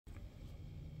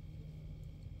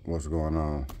What's going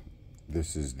on?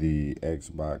 This is the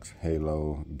Xbox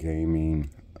Halo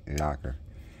gaming locker.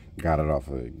 Got it off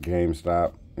of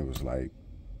GameStop. It was like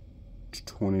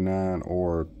 $29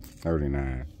 or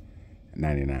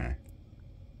 $39.99.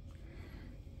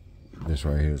 This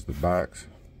right here is the box.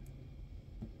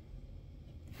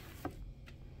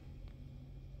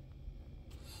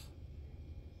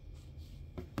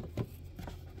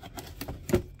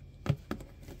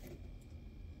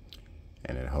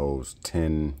 And it holds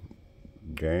 10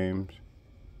 games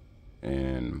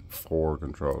and 4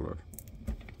 controllers.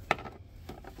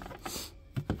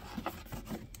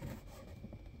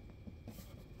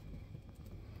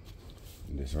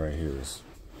 This right here is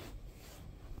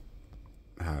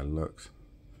how it looks.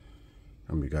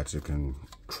 And we got your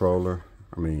controller.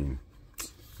 We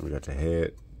got your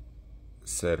head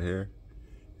set here,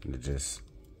 and it just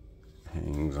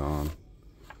hangs on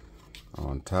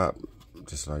top,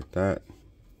 just like that.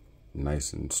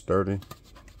 Nice and sturdy.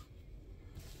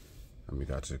 And we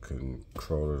got your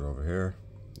controllers over here.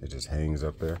 It just hangs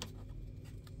up there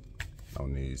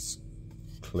on these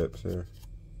clips here.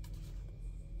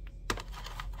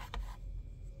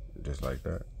 Just like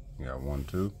that. You got 1,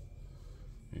 2.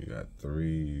 You got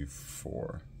 3,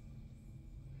 4.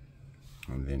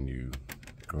 And then you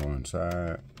go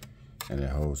inside, and it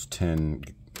holds 10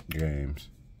 games.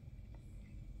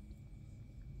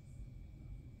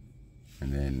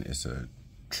 And then it's a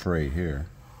tray here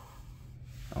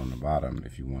on the bottom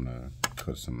if you want to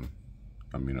put some,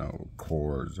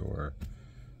 cords or,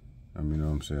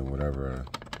 whatever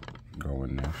go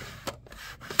in there.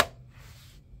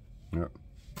 Yep.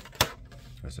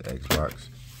 That's the Xbox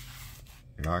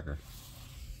locker.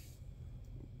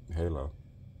 Halo.